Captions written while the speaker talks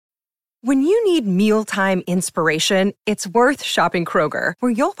When you need mealtime inspiration, it's worth shopping Kroger,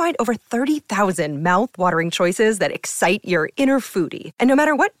 where you'll find over 30,000 mouth-watering choices that excite your inner foodie. And no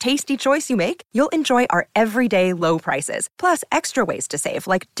matter what tasty choice you make, you'll enjoy our everyday low prices, plus extra ways to save,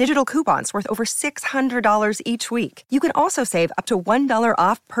 like digital coupons worth over $600 each week. You can also save up to $1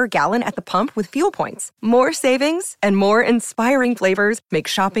 off per gallon at the pump with fuel points. More savings and more inspiring flavors make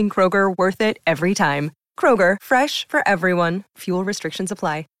shopping Kroger worth it every time. Kroger, fresh for everyone. Fuel restrictions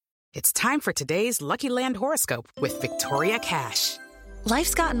apply. It's time for today's Lucky Land horoscope with Victoria Cash.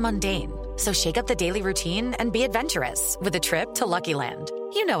 Life's gotten mundane, so shake up the daily routine and be adventurous with a trip to Lucky Land.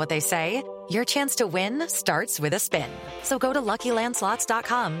 You know what they say, your chance to win starts with a spin. So go to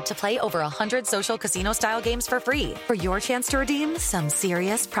LuckyLandSlots.com to play over 100 social casino-style games for free for your chance to redeem some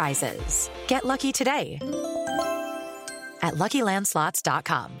serious prizes. Get lucky today at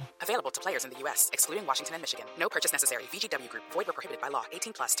LuckyLandSlots.com. Available to players in the U.S., excluding Washington and Michigan. No purchase necessary. VGW Group. Void where prohibited by law.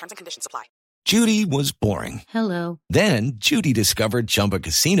 18+. Terms and conditions apply. Judy was boring. Hello. Then Judy discovered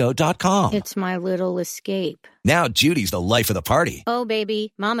ChumbaCasino.com. It's my little escape. Now Judy's the life of the party. Oh,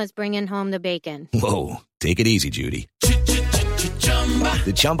 baby, mama's bringing home the bacon. Whoa, take it easy, Judy.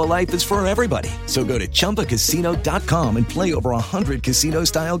 The Chumba life is for everybody. So go to ChumbaCasino.com and play over 100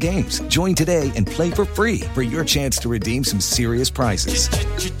 casino-style games. Join today and play for free for your chance to redeem some serious prizes.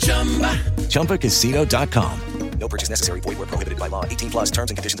 ChumbaCasino.com. No purchase necessary. Void where prohibited by law. 18+.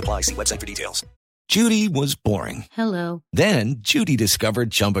 Terms and conditions apply. See website for details. Judy was boring. Hello. Then Judy discovered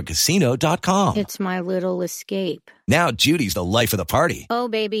ChumbaCasino.com. It's my little escape. Now Judy's the life of the party. Oh,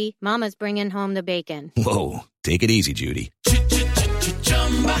 baby, mama's bringing home the bacon. Whoa, take it easy, Judy.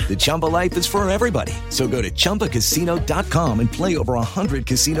 The Chumba life is for everybody. So go to ChumbaCasino.com and play over 100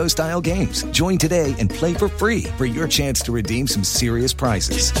 casino-style games. Join today and play for free for your chance to redeem some serious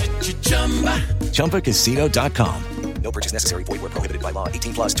prizes. ChumbaCasino.com. No purchase necessary. Void where prohibited by law.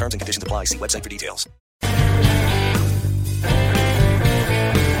 18+. Terms and conditions apply. See website for details.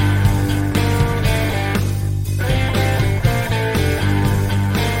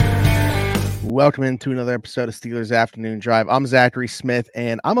 Welcome into another episode of Steelers Afternoon Drive. I'm Zachary Smith,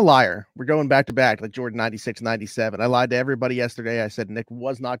 and I'm a liar. We're going back to back like Jordan 96, 97. I lied to everybody yesterday. I said Nick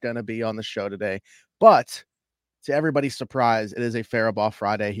was not going to be on the show today. But to everybody's surprise, it is a Faribault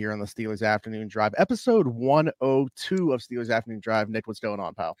Friday here on the Steelers Afternoon Drive. Episode 102 of Steelers Afternoon Drive. Nick, what's going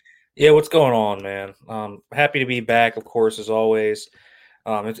on, pal? Yeah, what's going on, man? Happy to be back, of course, as always.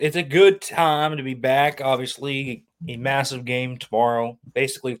 It's a good time to be back. Obviously, a massive game tomorrow.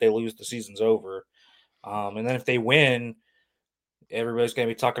 Basically, if they lose, the season's over. And then if they win, everybody's going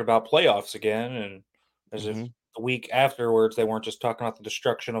to be talking about playoffs again. And as if the week afterwards, they weren't just talking about the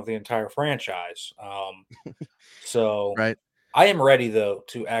destruction of the entire franchise. So right. I am ready, though,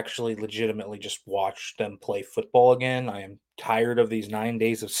 to actually legitimately just watch them play football again. I am tired of these 9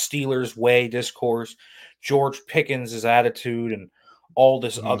 days of Steelers way discourse, George Pickens' attitude, and all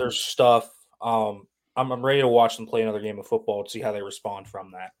this other stuff. I'm ready to watch them play another game of football to see how they respond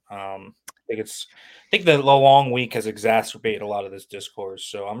from that. I think the long week has exacerbated a lot of this discourse.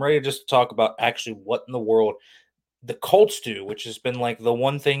 So I'm ready to just talk about actually what in the world the Colts do, which has been like the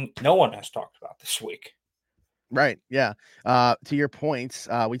one thing no one has talked about this week. Right. Yeah. To your points,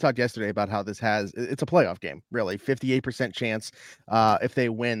 we talked yesterday about how it's a playoff game, really. 58% chance if they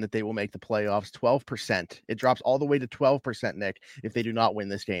win that they will make the playoffs. 12%. It drops all the way to 12%, Nick, if they do not win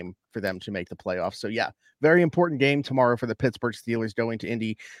this game for them to make the playoffs. So, yeah, very important game tomorrow for the Pittsburgh Steelers going to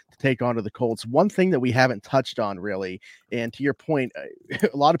Indy to take on to the Colts. One thing that we haven't touched on, really, and to your point,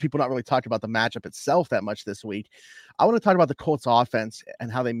 a lot of people not really talked about the matchup itself that much this week. I want to talk about the Colts offense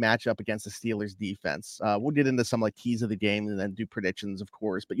and how they match up against the Steelers defense. We'll get into some like keys of the game and then do predictions, of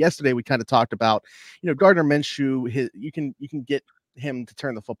course. But yesterday we kind of talked about, Gardner Minshew. You can get him to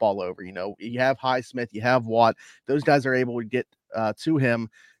turn the football over. You have Highsmith, you have Watt. Those guys are able to get to him.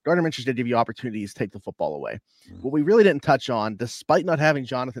 Gardner Minshew did give you opportunities to take the football away. What we really didn't touch on, despite not having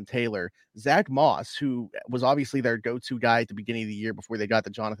Jonathan Taylor, Zach Moss, who was obviously their go-to guy at the beginning of the year before they got the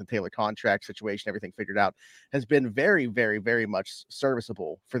Jonathan Taylor contract situation, everything figured out, has been very, very, very much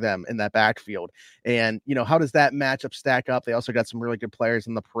serviceable for them in that backfield. And, how does that matchup stack up? They also got some really good players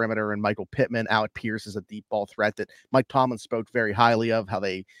in the perimeter, and Michael Pittman. Alec Pierce is a deep ball threat that Mike Tomlin spoke very highly of, how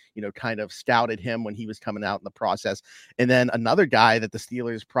they, kind of scouted him when he was coming out in the process. And then another guy that the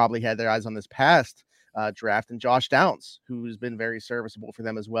Steelers probably had their eyes on this past draft, and Josh Downs, who's been very serviceable for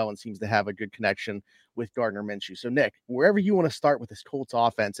them as well and seems to have a good connection with Gardner Minshew. So, Nick, wherever you want to start with this Colts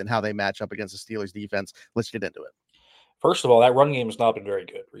offense and how they match up against the Steelers defense, let's get into it. First of all, that run game has not been very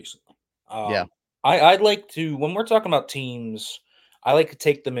good recently. Yeah. I'd like to, when we're talking about teams, I like to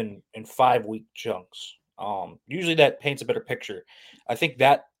take them in 5-week chunks. Usually that paints a better picture. I think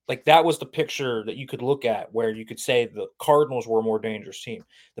that Like, that was the picture that you could look at where you could say the Cardinals were a more dangerous team.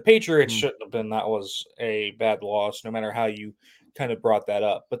 The Patriots Mhm. shouldn't have been. That was a bad loss, no matter how you kind of brought that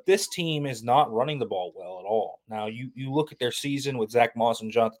up. But this team is not running the ball well at all. Now, you look at their season with Zach Moss and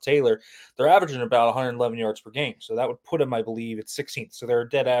Jonathan Taylor, they're averaging about 111 yards per game. So that would put them, I believe, at 16th. So they're a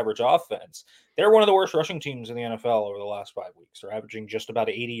dead average offense. They're one of the worst rushing teams in the NFL over the last 5 weeks. They're averaging just about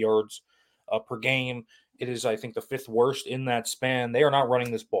 80 yards per game. It is, I think, the fifth worst in that span. They are not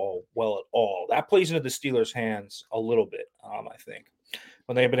running this ball well at all. That plays into the Steelers' hands a little bit, I think.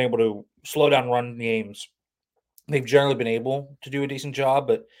 When they've been able to slow down run games, they've generally been able to do a decent job,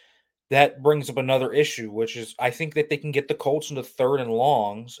 but that brings up another issue, which is I think that they can get the Colts into third and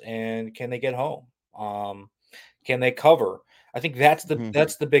longs, and can they get home? Can they cover? I think Mhm.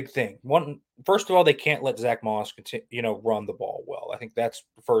 that's the big thing. First of all, they can't let Zach Moss run the ball well. I think that's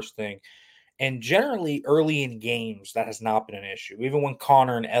the first thing. And generally, early in games, that has not been an issue. Even when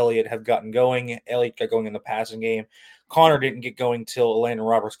Connor and Elliott have gotten going, Elliott got going in the passing game. Connor didn't get going till Landon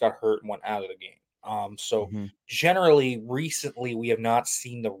Roberts got hurt and went out of the game. So Mhm. generally, recently, we have not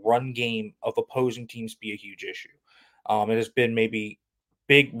seen the run game of opposing teams be a huge issue. It has been maybe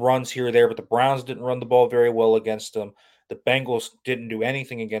big runs here or there, but the Browns didn't run the ball very well against them. The Bengals didn't do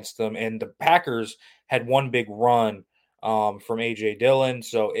anything against them, and the Packers had one big run from AJ Dillon.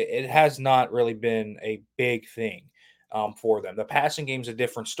 So it has not really been a big thing for them. The passing game's a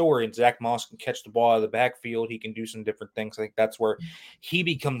different story, and Zach Moss can catch the ball out of the backfield. He can do some different things. I think that's where he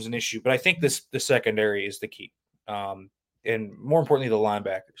becomes an issue. But I think the secondary is the key, and more importantly, the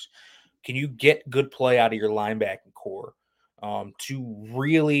linebackers. Can you get good play out of your linebacking core? To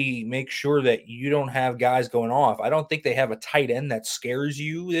really make sure that you don't have guys going off. I don't think they have a tight end that scares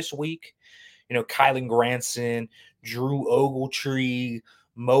you this week. Kylan Granson, Drew Ogletree,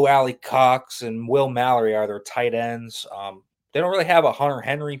 Mo Alley Cox, and Will Mallory are their tight ends. They don't really have a Hunter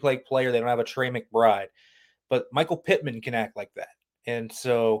Henry player. They don't have a Trey McBride, but Michael Pittman can act like that. And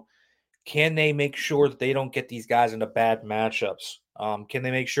so, can they make sure that they don't get these guys into bad matchups? Can they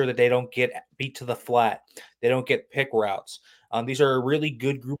make sure that they don't get beat to the flat? They don't get pick routes. These are a really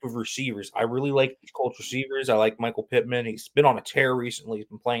good group of receivers. I really like these Colts receivers. I like Michael Pittman. He's been on a tear recently. He's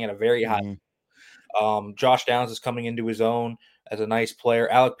been playing at a very high. Mhm. Josh Downs is coming into his own as a nice player.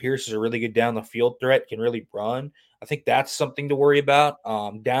 Alec Pierce is a really good down the field threat, can really run. I think that's something to worry about.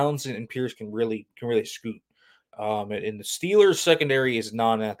 Downs and Pierce can really scoot. And the Steelers secondary is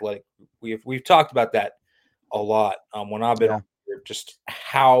non-athletic. We've talked about that a lot when I've been on Yeah. here, just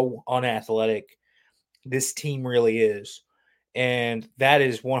how unathletic this team really is. And that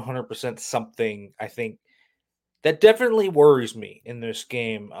is 100% something I think that definitely worries me in this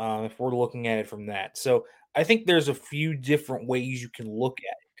game, if we're looking at it from that. So I think there's a few different ways you can look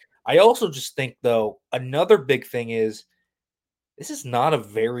at it. I also just think, though, another big thing is this is not a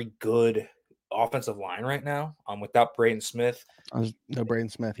very good offensive line right now. Without Braden Smith, No Braden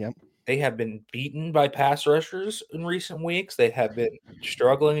Smith. Yep. they have been beaten by pass rushers in recent weeks. They have been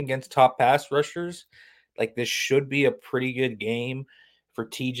struggling against top pass rushers. Like, this should be a pretty good game for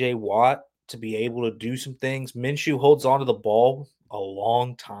TJ Watt to be able to do some things. Minshew holds onto the ball a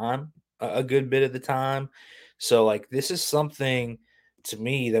long time, a good bit of the time. So, like, this is something to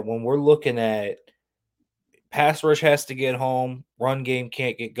me that when we're looking at pass rush has to get home, run game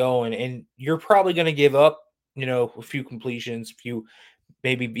can't get going, and you're probably going to give up, a few completions, a few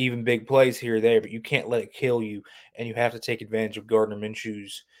maybe even big plays here or there, but you can't let it kill you, and you have to take advantage of Gardner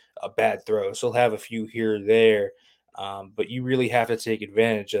Minshew's bad throws. So he'll have a few here or there, but you really have to take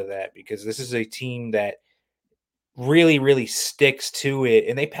advantage of that because this is a team that really, really sticks to it,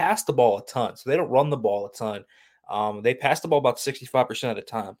 and they pass the ball a ton. So they don't run the ball a ton. They pass the ball about 65% of the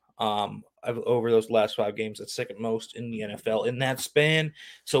time over those last 5 games. That's second most in the NFL in that span.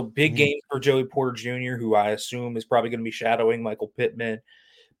 So big Mhm. game for Joey Porter Jr., who I assume is probably going to be shadowing Michael Pittman.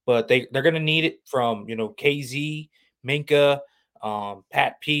 But they're going to need it from, KZ, Minka,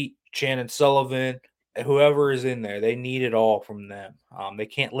 Pat Pete, Shannon Sullivan, whoever is in there. They need it all from them. They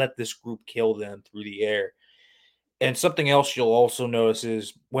can't let this group kill them through the air. And something else you'll also notice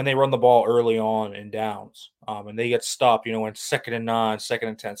is when they run the ball early on in downs, and they get stopped, in 2nd and 9, 2nd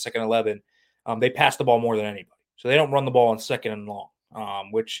and 10, 2nd and 11, they pass the ball more than anybody. So they don't run the ball in second and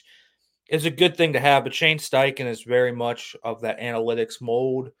long, which is a good thing to have. But Shane Steichen is very much of that analytics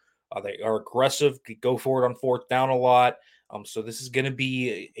mold. They are aggressive, go for it on fourth down a lot. So this is going to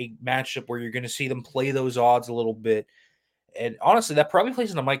be a matchup where you're going to see them play those odds a little bit. And honestly, that probably plays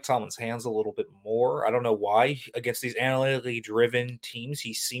into Mike Tomlin's hands a little bit more. I don't know why. Against these analytically driven teams,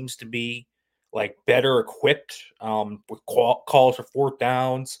 he seems to be like better equipped with calls for fourth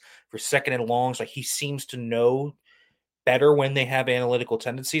downs, for second and longs. Like he seems to know better when they have analytical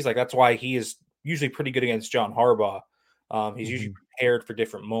tendencies. Like that's why he is usually pretty good against John Harbaugh. He's usually prepared for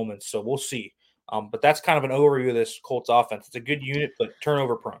different moments, so we'll see. But that's kind of an overview of this Colts offense. It's a good unit, but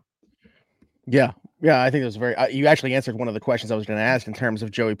turnover prone. Yeah. Yeah, I think it was very you actually answered one of the questions I was going to ask in terms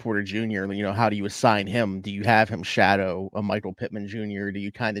of Joey Porter Jr. How do you assign him? Do you have him shadow a Michael Pittman Jr.? Do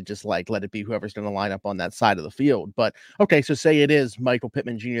you kind of just like let it be whoever's going to line up on that side of the field? But okay, so say it is Michael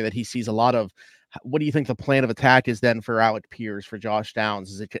Pittman Jr. that he sees a lot of. What do you think the plan of attack is then for Alec Pierce, for Josh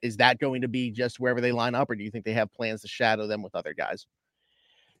Downs? Is that going to be just wherever they line up, or do you think they have plans to shadow them with other guys?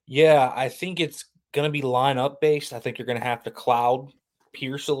 Yeah, I think it's going to be lineup based. I think you're going to have to cloud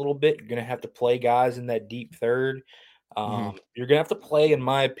Pierce a little bit. You're going to have to play guys in that deep third. You're going to have to play, in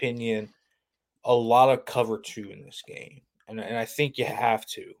my opinion, a lot of cover two in this game. And I think you have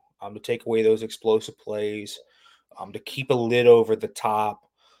to take away those explosive plays, to keep a lid over the top.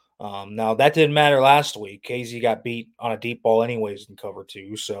 Now, that didn't matter last week. KZ got beat on a deep ball anyways in cover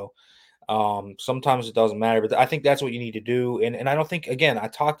two. So sometimes it doesn't matter, but I think that's what you need to do. And I don't think, again, I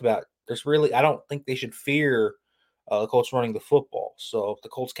talked about I don't think they should fear the Colts running the football. So if the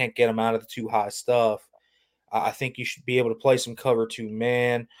Colts can't get them out of the too high stuff, I think you should be able to play some cover two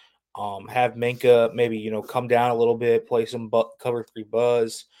man. Have Minka maybe come down a little bit, play some cover three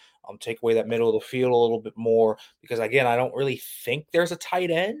buzz, take away that middle of the field a little bit more. Because again, I don't really think there's a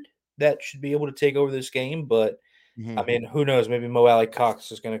tight end that should be able to take over this game. But I mean, who knows? Maybe Mo Alley Cox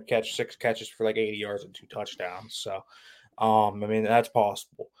is going to catch 6 catches for like 80 yards and 2 touchdowns. So, I mean, that's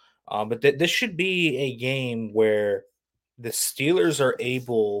possible. But this should be a game where the Steelers are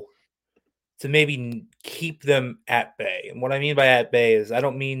able to maybe keep them at bay. And what I mean by at bay is I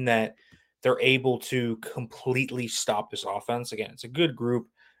don't mean that they're able to completely stop this offense. Again, it's a good group.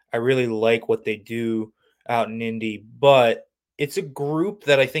 I really like what they do out in Indy, but it's a group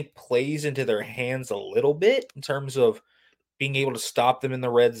that I think plays into their hands a little bit in terms of being able to stop them in the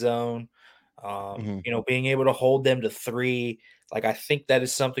red zone, being able to hold them to 3. Like I think that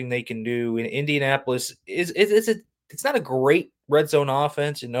is something they can do. In Indianapolis it's not a great red zone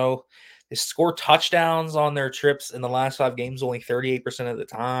offense. They score touchdowns on their trips in the last 5 games only 38% of the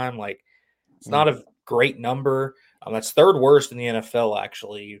time. Like it's not a great number. That's third worst in the NFL,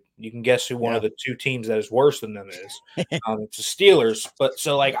 actually. You can guess who one of the 2 teams that is worse than them is. It's the Steelers. But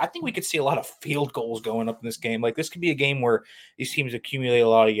so, I think we could see a lot of field goals going up in this game. Like, this could be a game where these teams accumulate a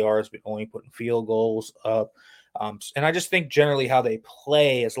lot of yards, but only putting field goals up. And I just think generally how they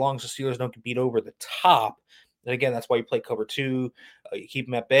play, as long as the Steelers don't get beat over the top, and again, that's why you play cover 2. You keep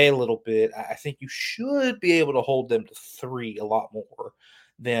them at bay a little bit. I think you should be able to hold them to 3 a lot more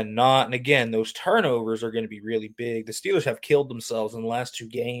than not. And again, those turnovers are going to be really big. The Steelers have killed themselves in the last 2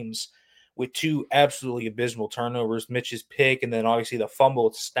 games with 2 absolutely abysmal turnovers. Mitch's pick and then obviously the fumble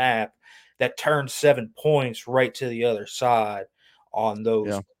at snap that turned 7 points right to the other side on those.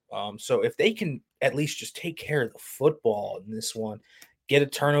 Yeah. So if they can at least just take care of the football in this one, get a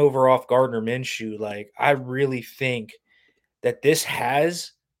turnover off Gardner Minshew, I really think that this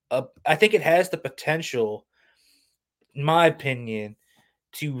I think it has the potential, in my opinion,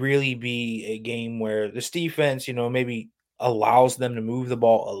 to really be a game where this defense, maybe allows them to move the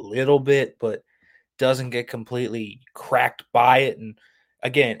ball a little bit, but doesn't get completely cracked by it. And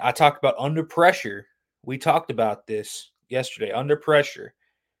again, I talked about under pressure. We talked about this yesterday. Under pressure.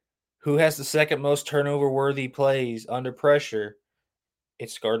 Who has the second most turnover-worthy plays under pressure?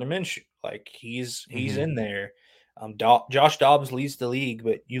 It's Gardner Minshew. He's in there. Josh Dobbs leads the league,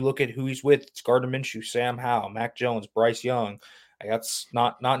 but you look at who he's with. It's Gardner Minshew, Sam Howell, Mac Jones, Bryce Young. That's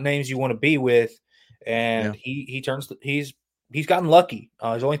not names you want to be with. And he's gotten lucky.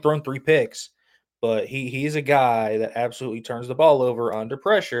 He's only thrown 3 picks, but he's a guy that absolutely turns the ball over under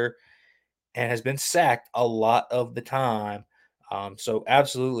pressure and has been sacked a lot of the time. So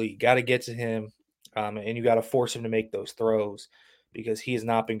absolutely got to get to him, and you got to force him to make those throws because he has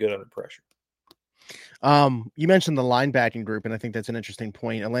not been good under pressure. You mentioned the linebacking group, and I think that's an interesting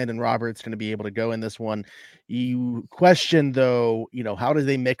point. Landon Roberts going to be able to go in this one. You question, though, how do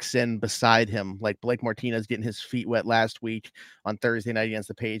they mix in beside him? Like Blake Martinez getting his feet wet last week on Thursday night against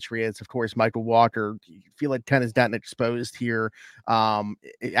the Patriots. Of course, Michael Walker, you feel like kind of has gotten exposed here,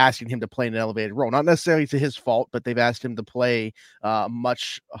 asking him to play an elevated role. Not necessarily to his fault, but they've asked him to play a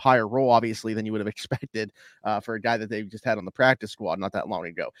much higher role, obviously, than you would have expected for a guy that they've just had on the practice squad not that long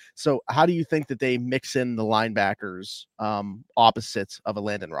ago. So how do you think that they mix in the linebackers opposites of a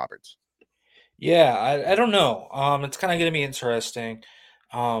Landon Roberts? Yeah, I don't know. It's kind of going to be interesting.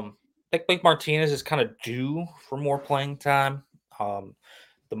 Blake Martinez is kind of due for more playing time.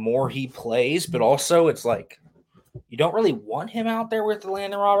 The more he plays, but also it's like you don't really want him out there with the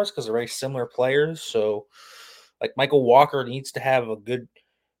Landon Roberts because they're very similar players. So Like Michael Walker needs to have a good,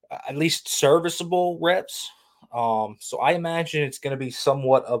 at least serviceable reps. So I imagine it's going to be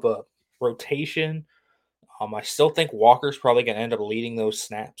somewhat of a rotation. I still think Walker's probably going to end up leading those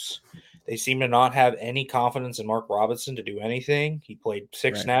snaps. They seem to not have any confidence in Mark Robinson to do anything. He played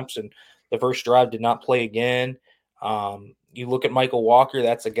six Right. snaps and the first drive, did not play again. You look at Michael Walker,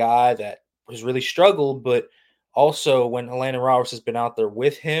 that's a guy that has really struggled, but also when Landon Roberts has been out there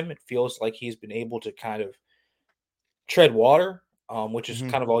with him, it feels like he's been able to kind of tread water, which is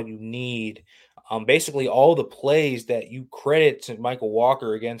Mhm. kind of all you need. Basically, all the plays that you credit to Michael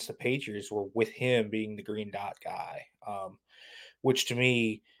Walker against the Patriots were with him being the green dot guy, which to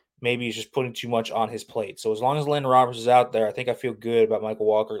me maybe is just putting too much on his plate. So as long as Landon Roberts is out there, I think I feel good about Michael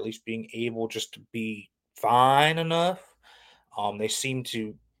Walker at least being able just to be fine enough. They seem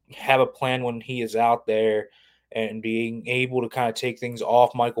to have a plan when he is out there and being able to kind of take things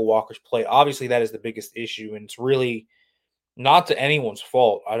off Michael Walker's plate. Obviously, that is the biggest issue, and it's really not to anyone's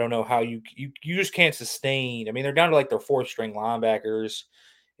fault. I don't know how you just can't sustain. I mean, they're down to like their fourth string linebackers.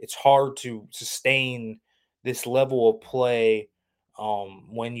 It's hard to sustain this level of play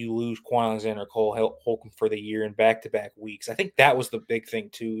when you lose Quan Alexander Cole Holcomb for the year in back-to-back weeks. I think that was the big thing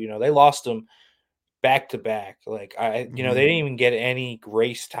too. They lost him back to back. Like they Mhm. didn't even get any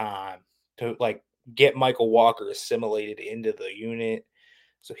grace time to like get Michael Walker assimilated into the unit.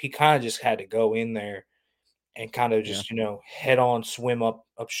 So he kind of just had to go in there and kind of Yeah. just head on swim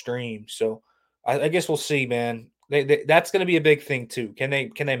upstream. So I guess we'll see, man. That's going to be a big thing too. Can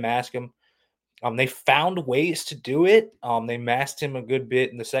they mask him? They found ways to do it. They masked him a good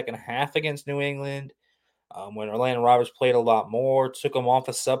bit in the second half against New England. When Orlando Roberts played a lot more, took him off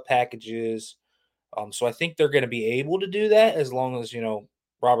of sub packages. So I think they're going to be able to do that as long as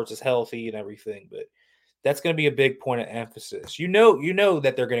Roberts is healthy and everything. But that's going to be a big point of emphasis. You know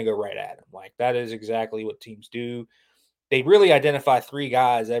that they're going to go right at him. Like that is exactly what teams do. They really identify three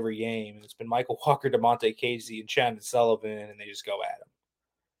guys every game. It's been Michael Walker, DeMonte Casey, and Shannon Sullivan, and they just go at him.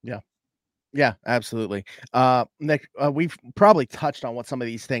 Yeah. Yeah, absolutely. Nick, we've probably touched on what some of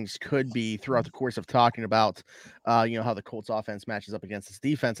these things could be throughout the course of talking about, how the Colts offense matches up against this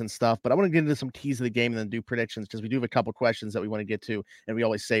defense and stuff. But I want to get into some keys of the game and then do predictions because we do have a couple questions that we want to get to, and we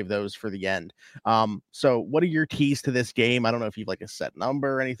always save those for the end. So what are your keys to this game? I don't know if you've like a set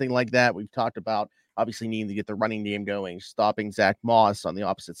number or anything like that. We've talked about obviously needing to get the running game going, stopping Zach Moss on the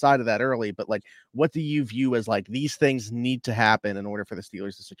opposite side of that early. But like, what do you view as like these things need to happen in order for the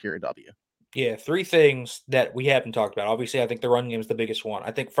Steelers to secure a W? Yeah, three things that we haven't talked about. Obviously, I think the run game is the biggest one.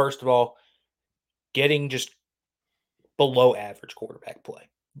 I think first of all, getting just below average quarterback play.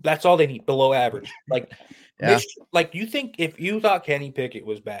 That's all they need, below average. Like Yeah. Mitch, like you think if you thought Kenny Pickett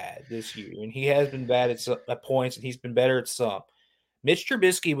was bad this year, and he has been bad at points, and he's been better at some. Mitch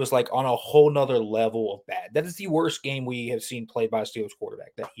Trubisky was like on a whole nother level of bad. That is the worst game we have seen played by a Steelers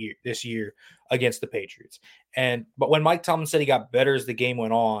quarterback this year against the Patriots. But when Mike Tomlin said he got better as the game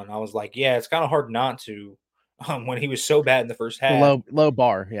went on, I was like, yeah, it's kind of hard not to when he was so bad in the first The half. low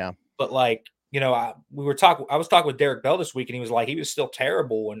bar, yeah. But like, I was talking with Derek Bell this week, and he was like, he was still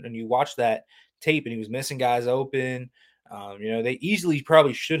terrible. And you watch that tape, and he was missing guys open. They easily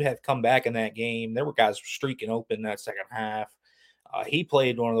probably should have come back in that game. There were guys streaking open that second half. He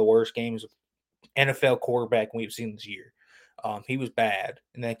played one of the worst games of NFL quarterback we've seen this year. He was bad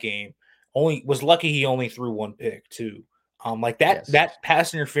in that game. Only was lucky he only threw one pick too. Like that Yes. that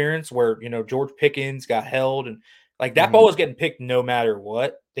pass interference where George Pickens got held and like that Mhm. ball was getting picked no matter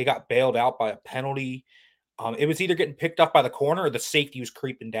what. They got bailed out by a penalty. It was either getting picked up by the corner or the safety was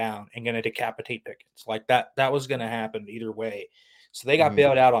creeping down and going to decapitate Pickens. Like that was going to happen either way. So they got Mhm.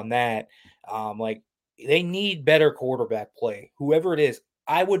 bailed out on that. Like they need better quarterback play. Whoever it is,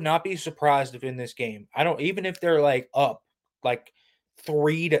 I would not be surprised if in this game, I don't even if they're like up like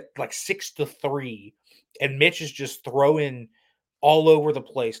 6-3, and Mitch is just throwing all over the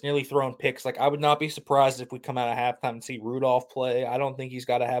place, nearly throwing picks. Like I would not be surprised if we come out of halftime and see Rudolph play. I don't think he's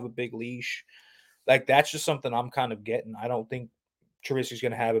got to have a big leash. Like that's just something I'm kind of getting. I don't think Trubisky's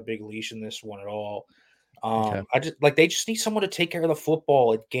going to have a big leash in this one at all. Okay. I just like they just need someone to take care of the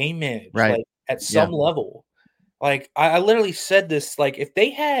football at game manage, Right. like at Yeah. some level. Like I literally said this, like if they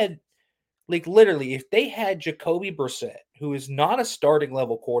had Jacoby Brissett, who is not a starting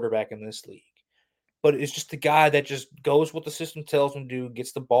level quarterback in this league, but it's just the guy that just goes what the system tells him to do,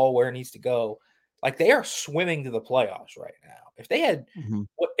 gets the ball where it needs to go. Like they are swimming to the playoffs right now. If they had Mhm.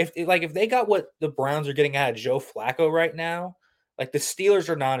 if they got what the Browns are getting out of Joe Flacco right now, like the Steelers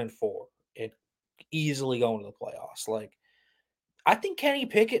are 9-4 and easily going to the playoffs. Like I think Kenny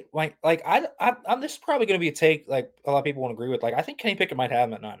Pickett I'm this is probably going to be a take like a lot of people won't agree with. Like I think Kenny Pickett might have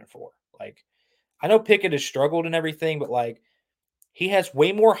him at 9-4. Like I know Pickett has struggled and everything, but like he has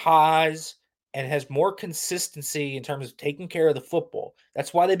way more highs and has more consistency in terms of taking care of the football.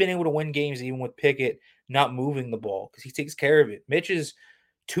 That's why they've been able to win games even with Pickett not moving the ball because he takes care of it. Mitch is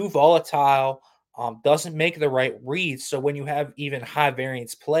too volatile, doesn't make the right reads. So when you have even high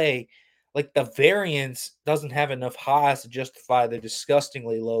variance play, like the variance doesn't have enough highs to justify the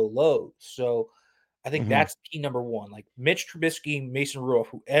disgustingly low lows. So I think Mhm. that's key number one. Like Mitch Trubisky, Mason Rudolph,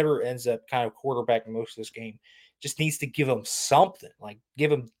 whoever ends up kind of quarterbacking most of this game, just needs to give them something, like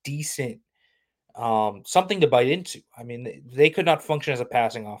give them decent, something to bite into. I mean, they could not function as a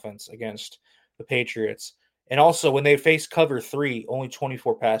passing offense against the Patriots. And also, when they face cover three, only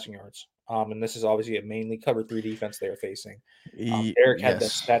 24 passing yards. And this is obviously a mainly cover three defense they are facing. Derek had that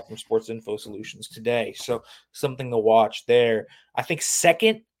Yes. stat from Sports Info Solutions today. So something to watch there. I think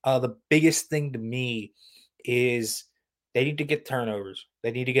second, the biggest thing to me is they need to get turnovers.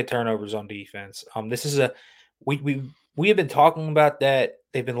 They need to get turnovers on defense. This is a we have been talking about that.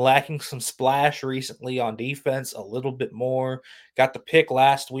 They've been lacking some splash recently on defense a little bit more. Got the pick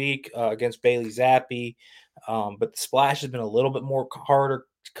last week against Bailey Zappi, but the splash has been a little bit more harder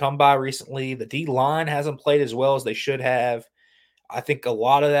to come by recently. The D line hasn't played as well as they should have. I think a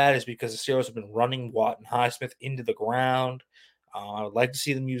lot of that is because the Steelers have been running Watt and Highsmith into the ground. I would like to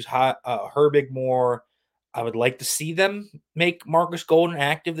see them use Herbig more. I would like to see them make Marcus Golden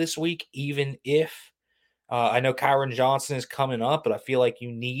active this week, even if I know Kyron Johnson is coming up, but I feel like you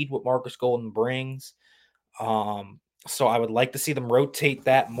need what Marcus Golden brings. Um, so I would like to see them rotate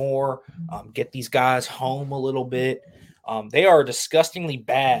that more, get these guys home a little bit. They are disgustingly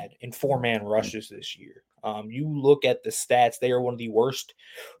bad in four-man rushes this year. You look at the stats, they are one of the worst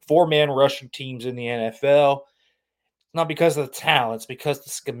four-man rushing teams in the NFL. Not because of the talent, it's because the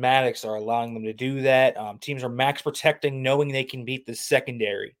schematics are allowing them to do that. Teams are max protecting, knowing they can beat the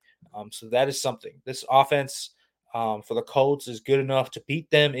secondary. So that is something. This offense for the Colts is good enough to beat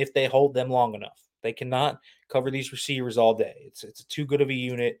them if they hold them long enough. They cannot cover these receivers all day. It's too good of a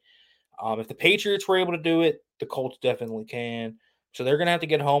unit. If the Patriots were able to do it, the Colts definitely can. So they're going to have to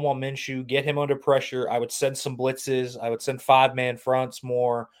get home on Minshew, get him under pressure. I would send some blitzes. I would send five-man fronts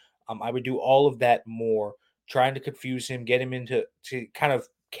more. I would do all of that more, trying to confuse him, get him into kind of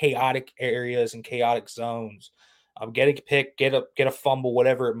chaotic areas and chaotic zones. Get a pick, get a fumble,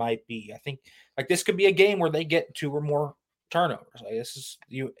 whatever it might be. I think like this could be a game where they get two or more turnovers. Like this is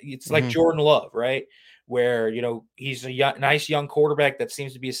you. It's like Mhm. Jordan Love, right? Where he's a nice young quarterback that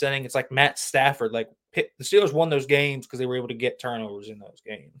seems to be ascending. It's like Matt Stafford. Like the Steelers won those games because they were able to get turnovers in those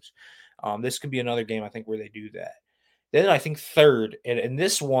games. This could be another game I think where they do that. Then I think third, and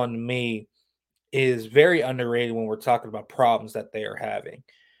this one to me is very underrated when we're talking about problems that they are having.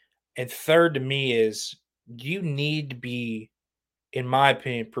 And third to me is you need to be, in my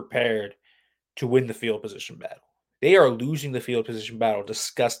opinion, prepared to win the field position battle. They are losing the field position battle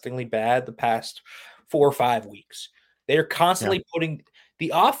disgustingly bad the past 4 or 5 weeks. They are Yeah. constantly putting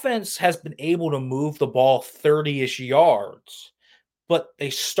the offense has been able to move the ball 30-ish yards, but they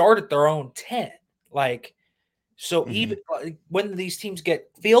start at their own 10. Like, so Mhm. even when these teams get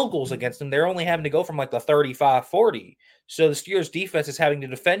field goals against them, they're only having to go from like the 35-40. So the Steelers defense is having to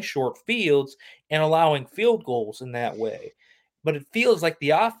defend short fields and allowing field goals in that way. But it feels like the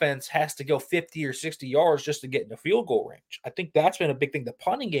offense has to go 50 or 60 yards just to get in a field goal range. I think that's been a big thing. The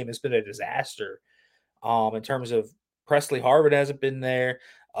punting game has been a disaster in terms of Presley Harvard hasn't been there.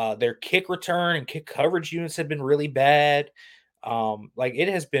 Their kick return and kick coverage units have been really bad. Like it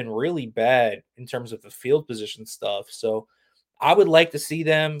has been really bad in terms of the field position stuff. So I would like to see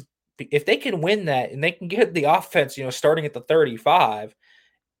them if they can win that and they can get the offense, starting at the 35.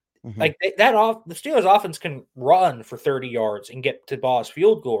 Mhm. Like that off the Steelers offense can run for 30 yards and get to Ball's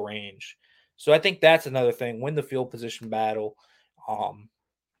field goal range. So I think that's another thing. Win the field position battle. Um,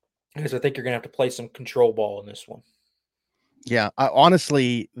 because I think you're gonna have to play some control ball in this one. Yeah,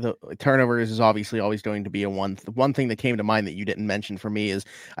 honestly, the turnovers is obviously always going to be the one thing that came to mind that you didn't mention for me is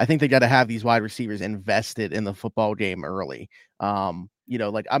I think they got to have these wide receivers invested in the football game early.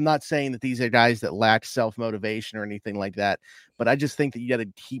 Like I'm not saying that these are guys that lack self-motivation or anything like that, but I just think that you got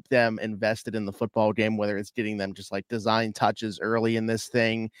to keep them invested in the football game, whether it's getting them just like design touches early in this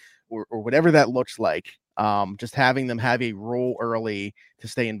thing or whatever that looks like. Just having them have a role early to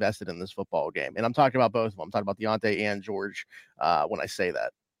stay invested in this football game. And I'm talking about both of them. I'm talking about Deontay and George when I say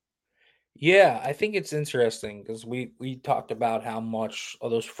that. Yeah, I think it's interesting because we talked about how much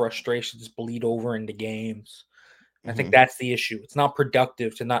of those frustrations bleed over into games. I think Mhm. that's the issue. It's not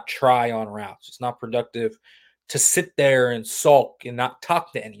productive to not try on routes. It's not productive to sit there and sulk and not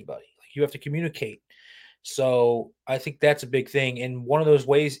talk to anybody. Like you have to communicate. So I think that's a big thing. And one of those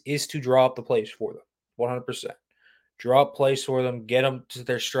ways is to draw up the plays for them 100%. Draw up plays for them, get them to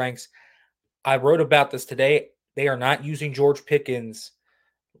their strengths. I wrote about this today. They are not using George Pickens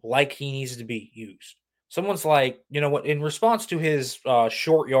like he needs to be used. Someone's like, you know what, in response to his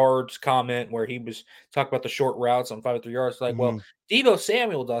short yards comment where he was talking about the short routes on 5 3 yards, like, well, Mhm. Debo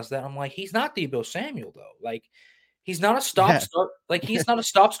Samuel does that. I'm like, he's not Debo Samuel, though. Like, he's not a stop Yeah. start. Like, he's not a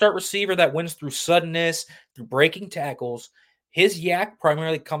stop start receiver that wins through suddenness, through breaking tackles. His yak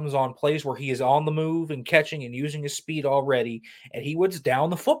primarily comes on plays where he is on the move and catching and using his speed already, and he wins down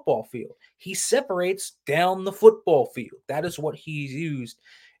the football field. He separates down the football field. That is what he's used.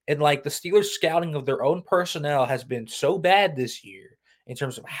 And like the Steelers' scouting of their own personnel has been so bad this year in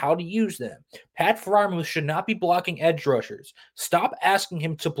terms of how to use them. Pat Fryermuth should not be blocking edge rushers. Stop asking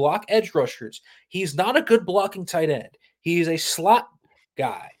him to block edge rushers. He's not a good blocking tight end. He is a slot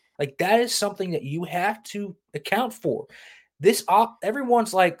guy. Like that is something that you have to account for.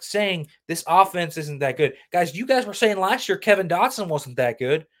 Everyone's like saying this offense isn't that good. Guys, you guys were saying last year Kevin Dotson wasn't that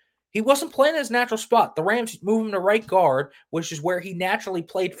good. He wasn't playing his natural spot. The Rams moved him to right guard, which is where he naturally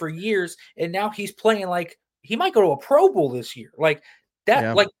played for years, and now he's playing like he might go to a Pro Bowl this year. Like that,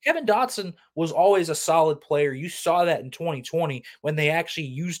 Yeah. like Kevin Dotson was always a solid player. You saw that in 2020 when they actually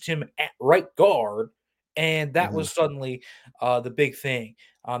used him at right guard, and that Mhm. was suddenly the big thing.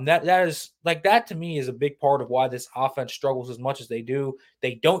 That is like that to me is a big part of why this offense struggles as much as they do.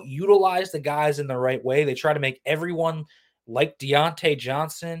 They don't utilize the guys in the right way. They try to make everyone like Deontay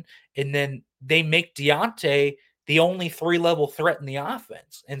Johnson, and then they make Deontay the only 3-level threat in the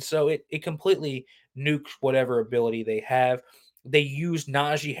offense. And so it completely nukes whatever ability they have. They use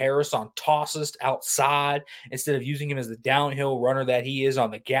Najee Harris on tosses outside instead of using him as the downhill runner that he is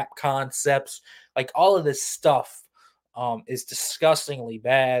on the gap concepts. Like all of this stuff is disgustingly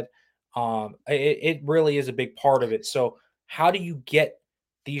bad. It really is a big part of it. So how do you get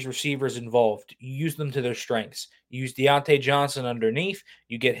these receivers involved? You use them to their strengths. You use Deontay Johnson underneath.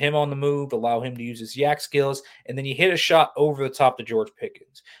 You get him on the move, allow him to use his yak skills, and then you hit a shot over the top to George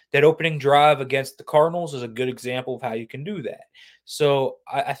Pickens. That opening drive against the Cardinals is a good example of how you can do that. So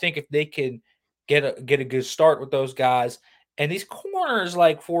I think if they can get a good start with those guys, and these corners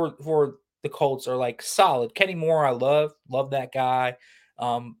like for the Colts are like solid. Kenny Moore, I love that guy.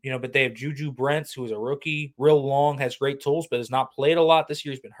 But they have Juju Brents, who is a rookie, real long, has great tools, but has not played a lot this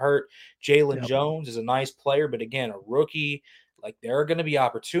year. He's been hurt. Jalen Yep. Jones is a nice player, but again, a rookie. Like there are going to be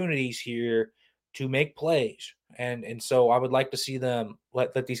opportunities here to make plays, and so I would like to see them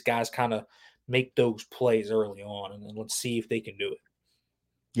let these guys kind of make those plays early on, and then let's see if they can do it.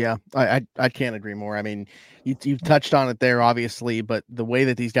 Yeah, I can't agree more. I mean, you've touched on it there, obviously, but the way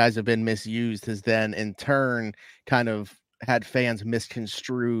that these guys have been misused has then, in turn, kind of had fans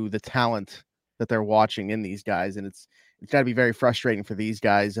misconstrue the talent that they're watching in these guys, and it's got to be very frustrating for these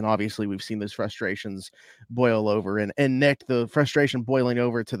guys. And obviously, we've seen those frustrations boil over. And Nick, the frustration boiling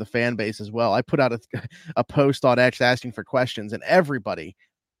over to the fan base as well. I put out a post on X asking for questions, and everybody,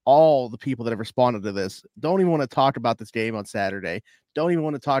 all the people that have responded to this, don't even want to talk about this game on Saturday, don't even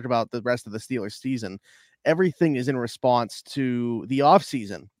want to talk about the rest of the Steelers season. Everything is in response to the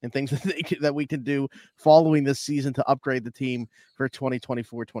offseason and things that we can do following this season to upgrade the team for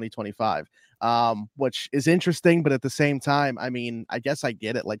 2024-2025, which is interesting. But at the same time, I mean, I guess I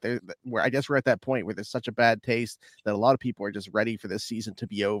get it. Like I guess we're at that point where there's such a bad taste that a lot of people are just ready for this season to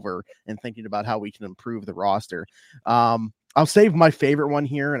be over and thinking about how we can improve the roster. I'll save my favorite one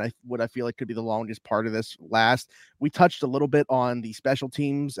here, and what I feel like could be the longest part of this last. We touched a little bit on the special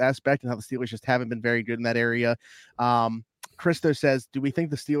teams aspect and how the Steelers just haven't been very good in that area. Christo says, do we think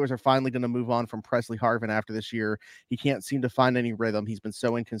the Steelers are finally going to move on from Presley Harvin after this year? He can't seem to find any rhythm. He's been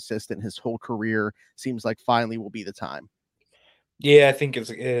so inconsistent his whole career. Seems like finally will be the time. Yeah, I think it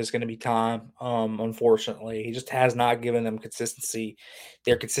is going to be time. Unfortunately, he just has not given them consistency.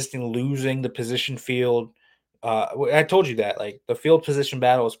 They're consistently losing the position field. I told you that, like the field position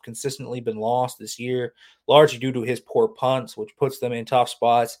battle has consistently been lost this year, largely due to his poor punts, which puts them in tough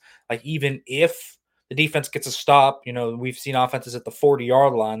spots. Like even if the defense gets a stop, we've seen offenses at the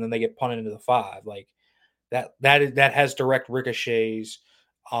 40-yard line, then they get punted into the 5. Like that has direct ricochets.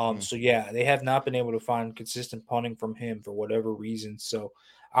 So yeah, they have not been able to find consistent punting from him for whatever reason. So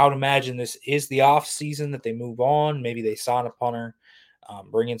I would imagine this is the off season that they move on. Maybe they sign a punter,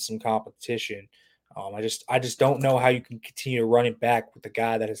 bring in some competition. I just don't know how you can continue to run it back with a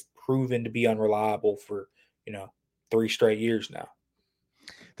guy that has proven to be unreliable for 3 straight years now.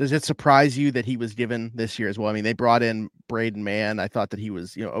 Does it surprise you that he was given this year as well? I mean, they brought in Braden Mann. I thought that he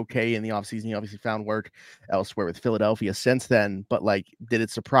was, okay in the offseason. He obviously found work elsewhere with Philadelphia since then. But like, did it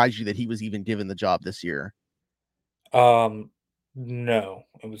surprise you that he was even given the job this year? Um, no,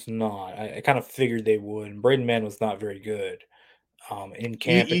 it was not. I kind of figured they would. And Braden Mann was not very good in You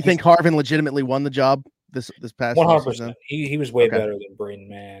camp, and you he's think Harvin legitimately won the job this past 100%. offseason? He was way Okay. better than Braden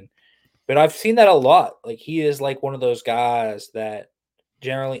Mann. But I've seen that a lot. Like he is like one of those guys that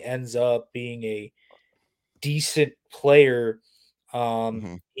generally ends up being a decent player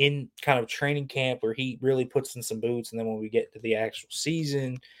Hmm. in kind of training camp where he really puts in some boots, and then when we get to the actual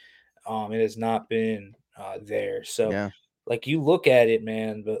season, it has not been there. So, Yeah. like you look at it,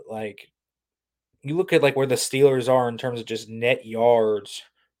 man, but like you look at like where the Steelers are in terms of just net yards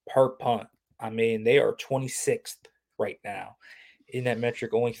per punt. I mean, they are 26th right now in that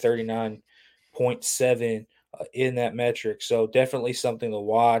metric, only 39.7 in that metric. So definitely something to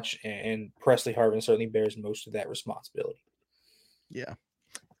watch. And Presley Harvin certainly bears most of that responsibility. Yeah.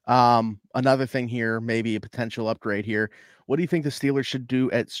 Another thing here, maybe a potential upgrade here. What do you think the Steelers should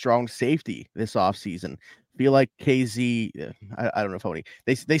do at strong safety this offseason? Feel like KZ, I don't know if only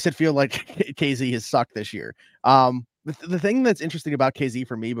they said feel like KZ has sucked this year. The thing that's interesting about KZ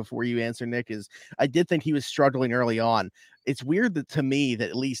for me before you answer, Nick, is I did think he was struggling early on. It's weird that to me that,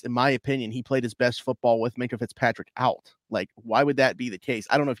 at least in my opinion, he played his best football with Minkah Fitzpatrick out. Like, why would that be the case?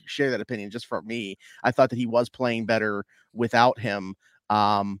 I don't know if you share that opinion. Just for me, I thought that he was playing better without him.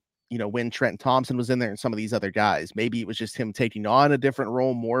 When Trenton Thompson was in there and some of these other guys, maybe it was just him taking on a different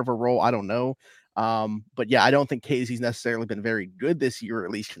role, more of a role. I don't know. But yeah, I don't think Casey's necessarily been very good this year, or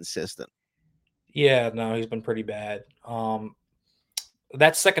at least consistent. Yeah, no, he's been pretty bad.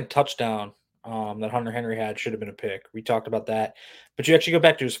 That second touchdown that Hunter Henry had should have been a pick. We talked about that. But you actually go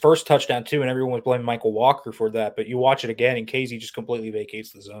back to his first touchdown, too, and everyone was blaming Michael Walker for that. But you watch it again, and Casey just completely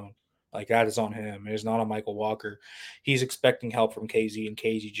vacates the zone. Like, that is on him. It is not on Michael Walker. He's expecting help from KZ, and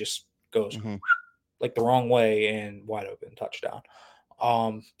KZ just goes Mm-hmm. like the wrong way and wide open touchdown.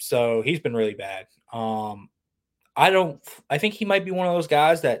 So he's been really bad. I think he might be one of those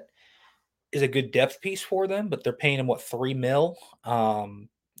guys that is a good depth piece for them, but they're paying him what, 3 mil. I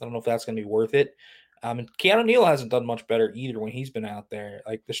don't know if that's going to be worth it. And Keanu Neal hasn't done much better either when he's been out there.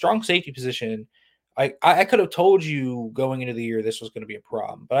 Like the strong safety position, I could have told you going into the year this was going to be a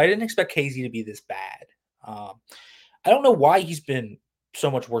problem, but I didn't expect KZ to be this bad. I don't know why he's been so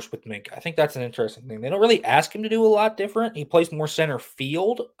much worse with Mink. I think that's an interesting thing. They don't really ask him to do a lot different. He plays more center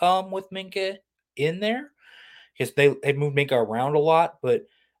field with Minka in there because they moved Minka around a lot, but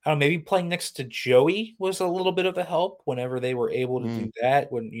I don't know, maybe playing next to Joey was a little bit of a help whenever they were able to Mm. do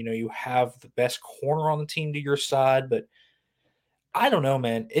that, when you have the best corner on the team to your side. But I don't know,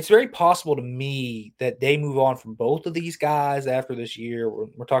 man. It's very possible to me that they move on from both of these guys after this year.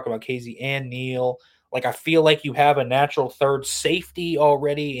 We're talking about KZ and Neal. Like, I feel like you have a natural third safety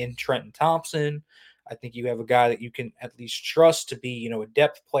already in Trenton Thompson. I think you have a guy that you can at least trust to be, a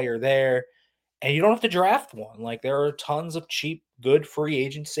depth player there. And you don't have to draft one. Like, there are tons of cheap, good free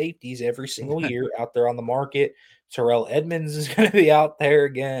agent safeties every single year out there on the market. Terrell Edmonds is going to be out there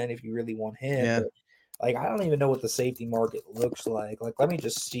again if you really want him. Yeah. But like, I don't even know what the safety market looks like. Like, let me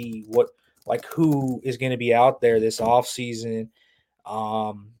just see who is going to be out there this offseason.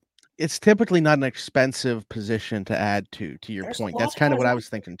 It's typically not an expensive position to add to your There's a point. lot That's of kind of guys what I out was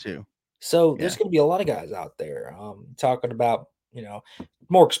there. thinking too. So there's Yeah. going to be a lot of guys out there talking about,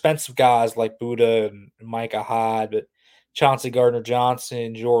 more expensive guys like Buddha and Micah Hyde, but Chauncey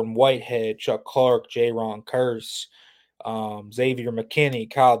Gardner-Johnson, Jordan Whitehead, Chuck Clark, J-Ron Curse, Xavier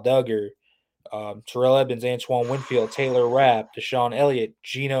McKinney, Kyle Duggar, Terrell Evans, Antoine Winfield, Taylor Rapp, Deshaun Elliott,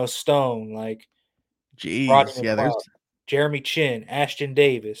 Geno Stone, like Rodney Jeez. Yeah, McLeod, there's Jeremy Chin, Ashton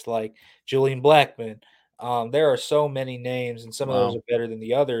Davis, like Julian Blackman. There are so many names, and some of those wow. are better than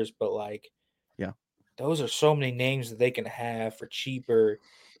the others, but like Yeah. those are so many names that they can have for cheaper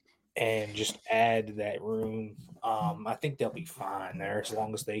and just add to that room. I think they'll be fine there as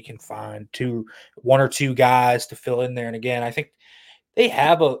long as they can find one or two guys to fill in there. And again, I think they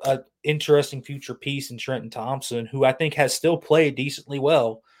have a interesting future piece in Trenton Thompson, who I think has still played decently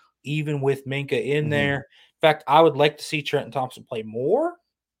well, even with Minka in Mm-hmm. there. In fact, I would like to see Trenton Thompson play more,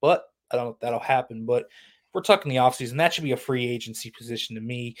 but I don't know if that'll happen. But if we're talking the offseason, that should be a free agency position to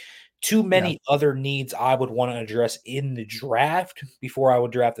me. Too Yeah. many other needs I would want to address in the draft before I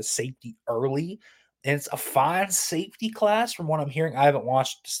would draft a safety early. And it's a fine safety class from what I'm hearing. I haven't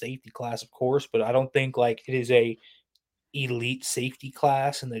watched the safety class, of course, but I don't think like it is a elite safety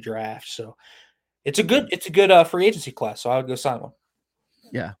class in the draft. So it's a good free agency class. So I would go sign one.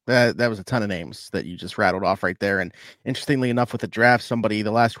 Yeah, that was a ton of names that you just rattled off right there. And interestingly enough, with the draft, the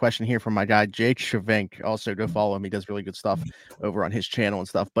last question here from my guy Jake Shavink, also go follow him. He does really good stuff over on his channel and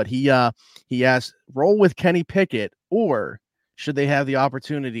stuff. But he asked, roll with Kenny Pickett, or should they have the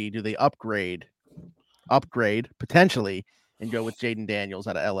opportunity? Do they upgrade potentially and go with Jaden Daniels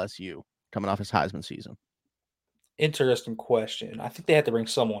out of LSU coming off his Heisman season? Interesting question. I think they have to bring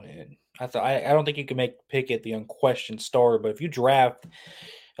someone in. I don't think you can make Pickett the unquestioned starter, but if you draft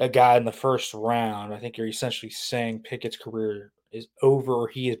a guy in the first round, I think you're essentially saying Pickett's career is over, or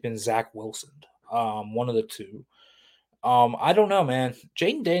he has been Zach Wilson. One of the two. I don't know, man.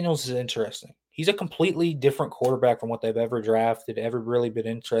 Jaden Daniels is interesting. He's a completely different quarterback from what they've ever drafted, ever really been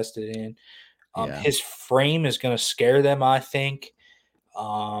interested in. Yeah. His frame is going to scare them, I think.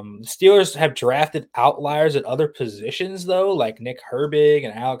 The Steelers have drafted outliers at other positions, though, like Nick Herbig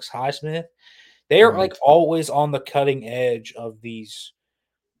and Alex Highsmith. They are like always on the cutting edge of these,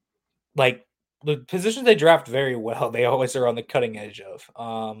 like the positions they draft very well. They always are on the cutting edge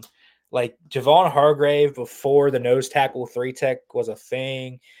of. Like Javon Hargrave before the nose tackle 3 tech was a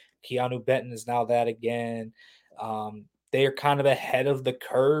thing. Keanu Benton is now that again. They are kind of ahead of the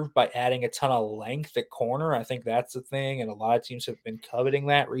curve by adding a ton of length at corner. I think that's the thing, and a lot of teams have been coveting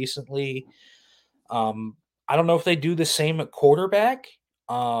that recently. I don't know if they do the same at quarterback,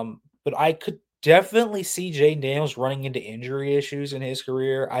 but I could definitely see Jaden Daniels running into injury issues in his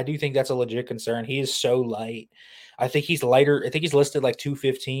career. I do think that's a legit concern. He is so light. I think he's lighter. I think he's listed like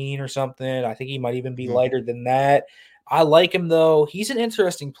 215 or something. I think he might even be lighter than that. I like him though. He's an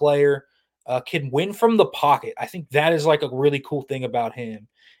interesting player. Can win from the pocket. I think that is like a really cool thing about him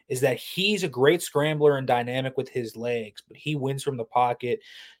is that he's a great scrambler and dynamic with his legs, but he wins from the pocket.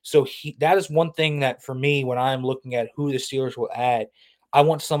 So that is one thing that for me, when I'm looking at who the Steelers will add, I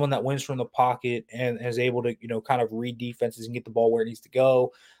want someone that wins from the pocket and is able to, kind of read defenses and get the ball where it needs to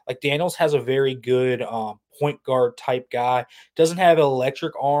go. Like Daniels has a very good point guard type guy. Doesn't have an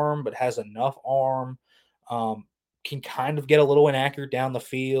electric arm, but has enough arm. Can kind of get a little inaccurate down the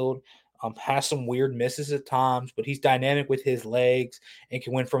field. Has some weird misses at times, but he's dynamic with his legs and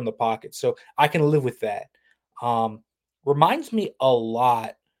can win from the pocket. So I can live with that. Reminds me a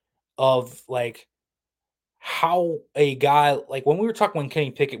lot of like how a guy like when we were talking when Kenny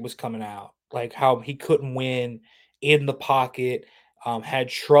Pickett was coming out, like how he couldn't win in the pocket, had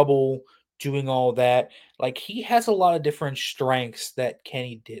trouble doing all that. Like he has a lot of different strengths that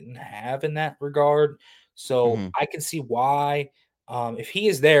Kenny didn't have in that regard. So I can see why. If he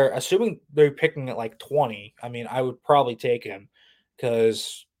is there, assuming they're picking at like 20, I mean, I would probably take him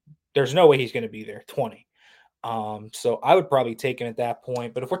because there's no way he's going to be there 20. So I would probably take him at that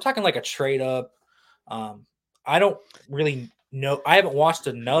point. But if we're talking like a trade up, um, I don't really know. I haven't watched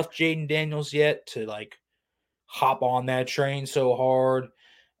enough Jaden Daniels yet to like hop on that train so hard.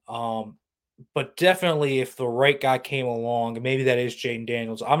 But definitely if the right guy came along, and maybe that is Jaden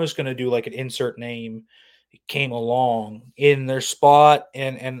Daniels, I'm just gonna do like an insert name came along in their spot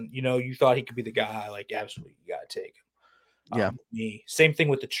and you thought he could be the guy, like absolutely you gotta take him. Yeah. Me. Same thing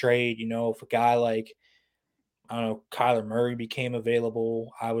with the trade, if a guy like I don't know, Kyler Murray became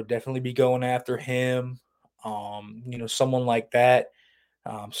available, I would definitely be going after him. Someone like that.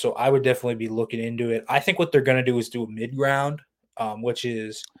 So I would definitely be looking into it. I think what they're going to do is do a mid round, which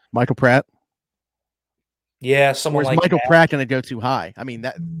is Michael Pratt. Yeah, Or someone is like Michael that. Pratt going to go too high? I mean,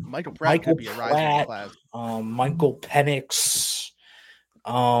 that Michael Pratt Michael could be a rising Pratt, class. Michael Penix,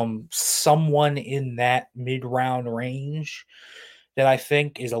 someone in that mid round range that I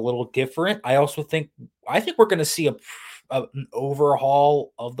think is a little different. I think we're going to see an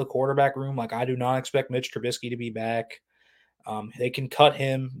overhaul of the quarterback room. Like I do not expect Mitch Trubisky to be back. They can cut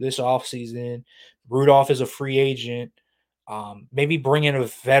him this offseason. Rudolph is a free agent. Maybe bring in a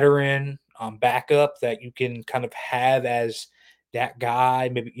veteran backup that you can kind of have as that guy.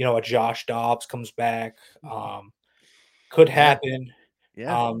 Maybe, a Josh Dobbs comes back. Could happen.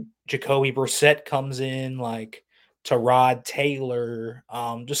 Yeah. Jacoby Brissett comes in, like Tyrod Taylor,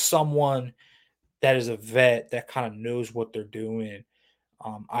 just someone that is a vet that kind of knows what they're doing.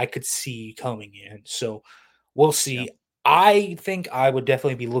 I could see coming in. So we'll see. Yeah. I think I would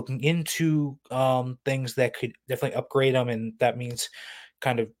definitely be looking into things that could definitely upgrade them, and that means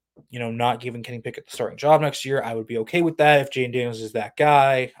kind of not giving Kenny Pickett the starting job next year. I would be okay with that if Jane Daniels is that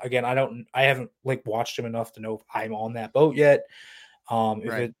guy. Again, I haven't like watched him enough to know if I'm on that boat yet.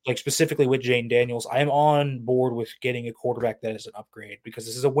 If it like specifically with Jane Daniels, I am on board with getting a quarterback that is an upgrade because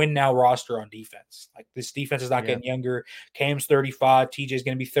this is a win now roster on defense. Like this defense is not getting younger. Cam's 35, TJ's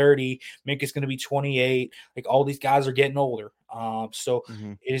going to be 30, Minka's going to be 28. Like all these guys are getting older. So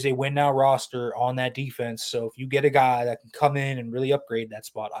it is a win now roster on that defense. So if you get a guy that can come in and really upgrade that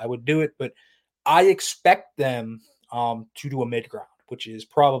spot, I would do it. But I expect them to do a mid ground, which is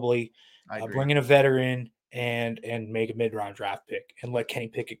probably bring in a veteran and make a mid-round draft pick and let Kenny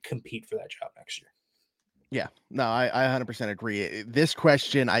Pickett compete for that job next year. Yeah, no, I 100% agree. This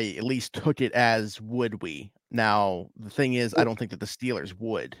question, I at least took it as, would we? Now, the thing is, I don't think that the Steelers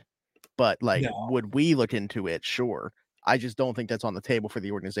would, but like, would we look into it? Sure. I just don't think that's on the table for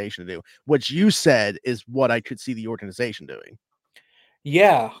the organization to do. What you said is what I could see the organization doing.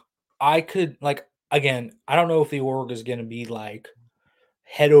 Yeah, I could, like, again, I don't know if the org is going to be like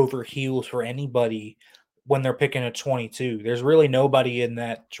head over heels for anybody when they're picking a 22. There's really nobody in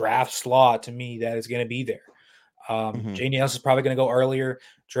that draft slot to me that is going to be there. Jane Daniels is probably going to go earlier.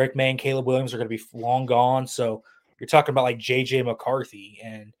 Drake May and Caleb Williams are going to be long gone. So you're talking about like JJ McCarthy.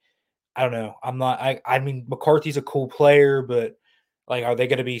 And I don't know. I mean, McCarthy's a cool player, but like, are they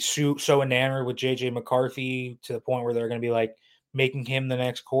going to be so enamored with JJ McCarthy to the point where they're going to be like making him the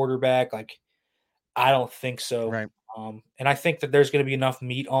next quarterback? Like, I don't think so. Right. And I think that there's going to be enough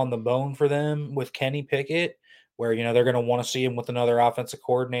meat on the bone for them with Kenny Pickett, where, you know, they're going to want to see him with another offensive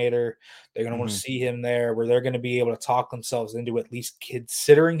coordinator. They're going to want to see him there where they're going to be able to talk themselves into at least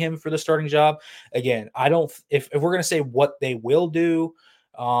considering him for the starting job. Again, I don't, if we're going to say what they will do,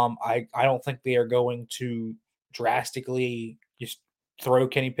 I don't think they are going to drastically just throw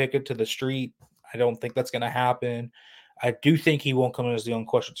Kenny Pickett to the street. I don't think that's going to happen. I do think he won't come in as the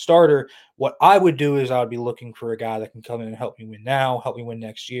unquestioned starter. What I would do is I would be looking for a guy that can come in and help me win now, help me win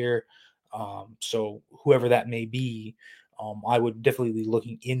next year. So whoever that may be, I would definitely be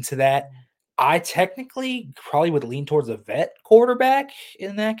looking into that. I technically probably would lean towards a vet quarterback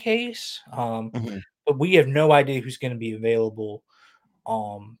in that case. But we have no idea who's going to be available.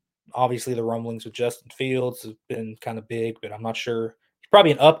 Obviously the rumblings with Justin Fields have been kind of big, but I'm not sure. He's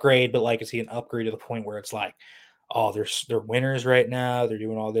probably an upgrade, but like, is he an upgrade to the point where it's like, oh, they're winners right now, they're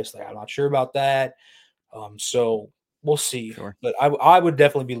doing all this? Like, I'm not sure about that. So we'll see. Sure. But I would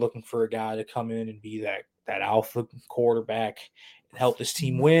definitely be looking for a guy to come in and be that alpha quarterback and help this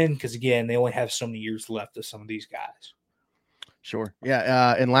team win. Because again, they only have so many years left of some of these guys. Sure.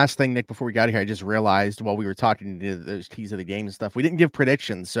 Yeah. And last thing, Nick, before we got here, I just realized while we were talking to those keys of the game and stuff, we didn't give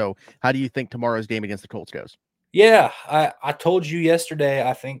predictions. So how do you think tomorrow's game against the Colts goes? Yeah, I told you yesterday,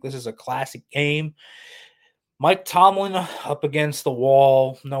 I think this is a classic game. Mike Tomlin up against the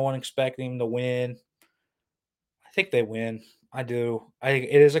wall. No one expecting him to win. I think they win. I do. It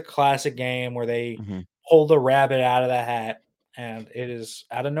is a classic game where they pull the rabbit out of the hat, and it is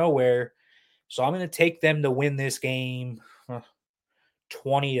out of nowhere. So I'm going to take them to win this game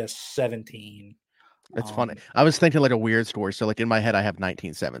 20-17. That's funny. I was thinking like a weird score. So like in my head, I have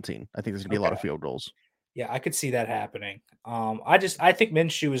 19-17. I think there's going to be a lot of field goals. Yeah, I could see that happening. I think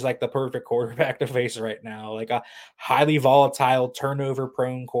Minshew is like the perfect quarterback to face right now, like a highly volatile,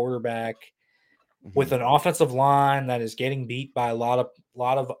 turnover-prone quarterback with an offensive line that is getting beat by a lot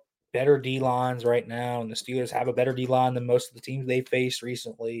of better D lines right now, and the Steelers have a better D line than most of the teams they faced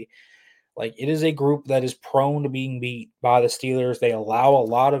recently. Like, it is a group that is prone to being beat by the Steelers. They allow a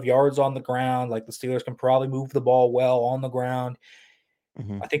lot of yards on the ground. Like, the Steelers can probably move the ball well on the ground.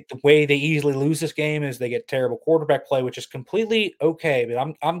 I think the way they easily lose this game is they get terrible quarterback play, which is completely okay. But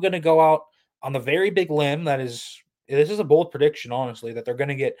I'm going to go out on the very big limb. This is a bold prediction, honestly, that they're going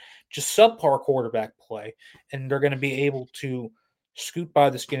to get just subpar quarterback play, and they're going to be able to scoot by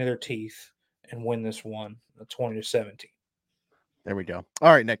the skin of their teeth and win this one 20-17. There we go.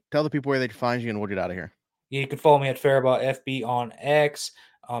 All right, Nick, tell the people where they can find you, and we'll get out of here. You can follow me at FairBallFB on X.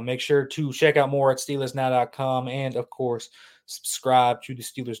 Make sure to check out more at SteelersNow.com, and of course, subscribe to the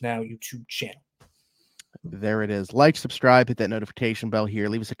Steelers Now YouTube channel. There it is. Like, subscribe, hit that notification bell here.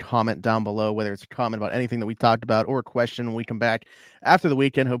 Leave us a comment down below, whether it's a comment about anything that we talked about or a question when we come back after the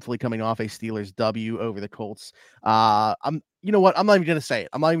weekend, hopefully coming off a Steelers W over the Colts. You know what? I'm not even going to say it.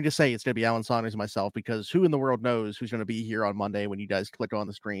 I'm not even going to say it's going to be Alan Saunders and myself, because who in the world knows who's going to be here on Monday when you guys click on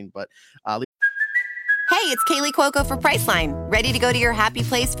the screen. But Hey, it's Kaylee Cuoco for Priceline. Ready to go to your happy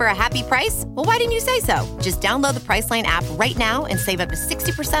place for a happy price? Well, why didn't you say so? Just download the Priceline app right now and save up to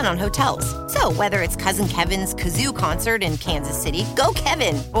 60% on hotels. So whether it's Cousin Kevin's Kazoo Concert in Kansas City, go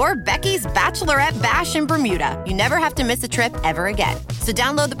Kevin, or Becky's Bachelorette Bash in Bermuda, you never have to miss a trip ever again. So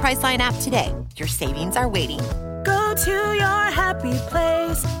download the Priceline app today. Your savings are waiting. Go to your happy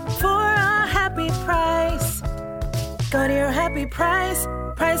place for a happy price. Go to your happy price,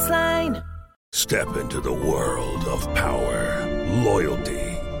 Priceline. Step into the world of power, loyalty,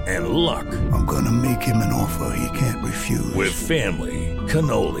 and luck. I'm gonna make him an offer he can't refuse. With family,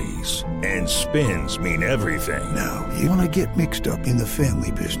 cannolis, and spins mean everything. Now, you wanna get mixed up in the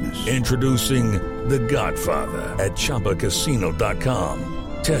family business. Introducing The Godfather at ChumbaCasino.com.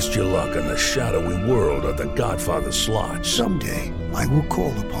 Test your luck in the shadowy world of The Godfather slot. Someday, I will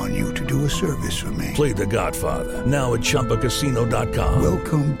call upon you to do a service for me. Play The Godfather, now at ChumbaCasino.com.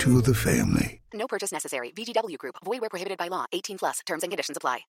 Welcome to the family. No purchase necessary. VGW Group. Void where prohibited by law. 18 plus. Terms and conditions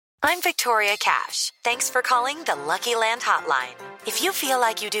apply. I'm Victoria Cash. Thanks for calling the Lucky Land Hotline. If you feel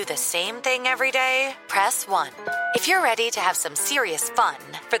like you do the same thing every day, press 1. If you're ready to have some serious fun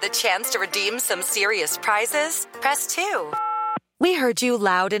for the chance to redeem some serious prizes, press 2. We heard you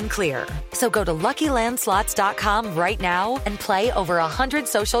loud and clear. So go to LuckyLandSlots.com right now and play over 100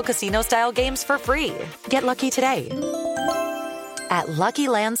 social casino-style games for free. Get lucky today at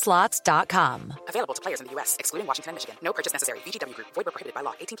LuckyLandSlots.com. Available to players in the U.S., excluding Washington and Michigan. No purchase necessary. VGW Group. Void where prohibited by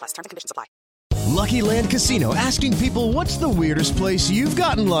law. 18 plus. Terms and conditions apply. Lucky Land Casino, asking people, what's the weirdest place you've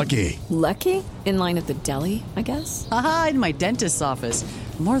gotten lucky? Lucky? In line at the deli, I guess? Aha, in my dentist's office.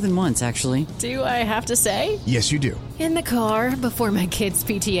 More than once, actually. Do I have to say? Yes, you do. In the car before my kids'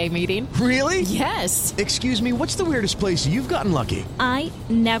 PTA meeting. Really? Yes. Excuse me, what's the weirdest place you've gotten lucky? I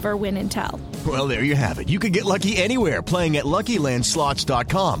never win and tell. Well, there you have it. You can get lucky anywhere, playing at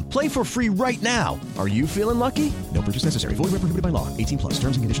LuckyLandSlots.com. Play for free right now. Are you feeling lucky? No purchase necessary. Void where prohibited by law. 18 plus.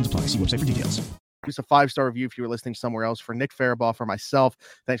 Terms and conditions apply. See website for details. Just a 5-star review if you were listening somewhere else. For Nick Farabaugh, for myself,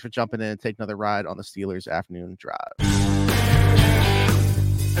 thanks for jumping in and taking another ride on the Steelers afternoon drive.